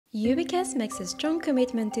UbiCast makes a strong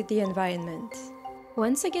commitment to the environment.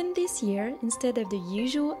 Once again this year, instead of the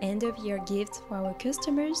usual end-of-year gifts for our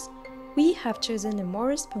customers, we have chosen a more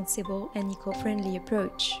responsible and eco-friendly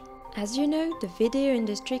approach. As you know, the video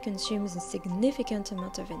industry consumes a significant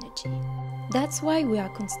amount of energy. That's why we are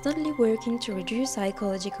constantly working to reduce our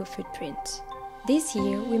ecological footprint. This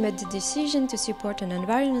year, we made the decision to support an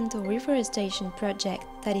environmental reforestation project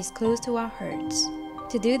that is close to our hearts.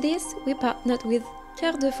 To do this, we partnered with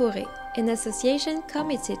Cœur de Forêt, an association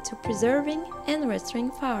committed to preserving and restoring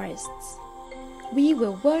forests. We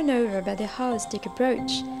were won over by the holistic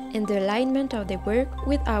approach and the alignment of their work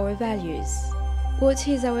with our values. What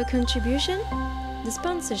is our contribution? The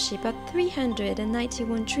sponsorship of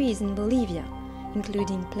 391 trees in Bolivia,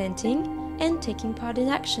 including planting and taking part in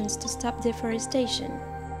actions to stop deforestation.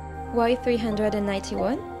 Why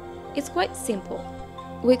 391? It's quite simple.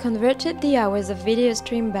 We converted the hours of video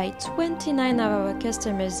streamed by 29 of our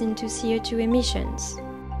customers into CO2 emissions.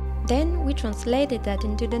 Then we translated that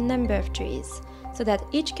into the number of trees, so that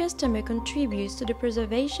each customer contributes to the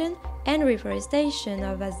preservation and reforestation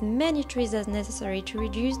of as many trees as necessary to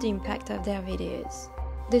reduce the impact of their videos.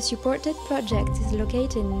 The supported project is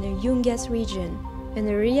located in the Yungas region, an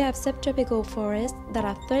area of subtropical forests that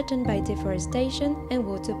are threatened by deforestation and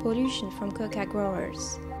water pollution from coca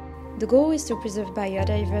growers. The goal is to preserve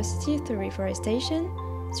biodiversity through reforestation,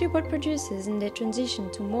 support producers in their transition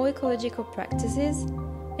to more ecological practices,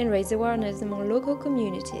 and raise awareness among local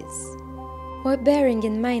communities. While bearing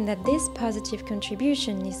in mind that this positive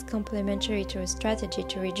contribution is complementary to a strategy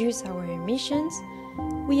to reduce our emissions,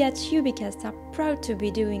 we at UbiCast are proud to be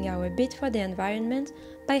doing our bit for the environment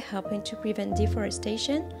by helping to prevent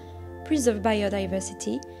deforestation, preserve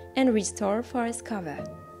biodiversity, and restore forest cover.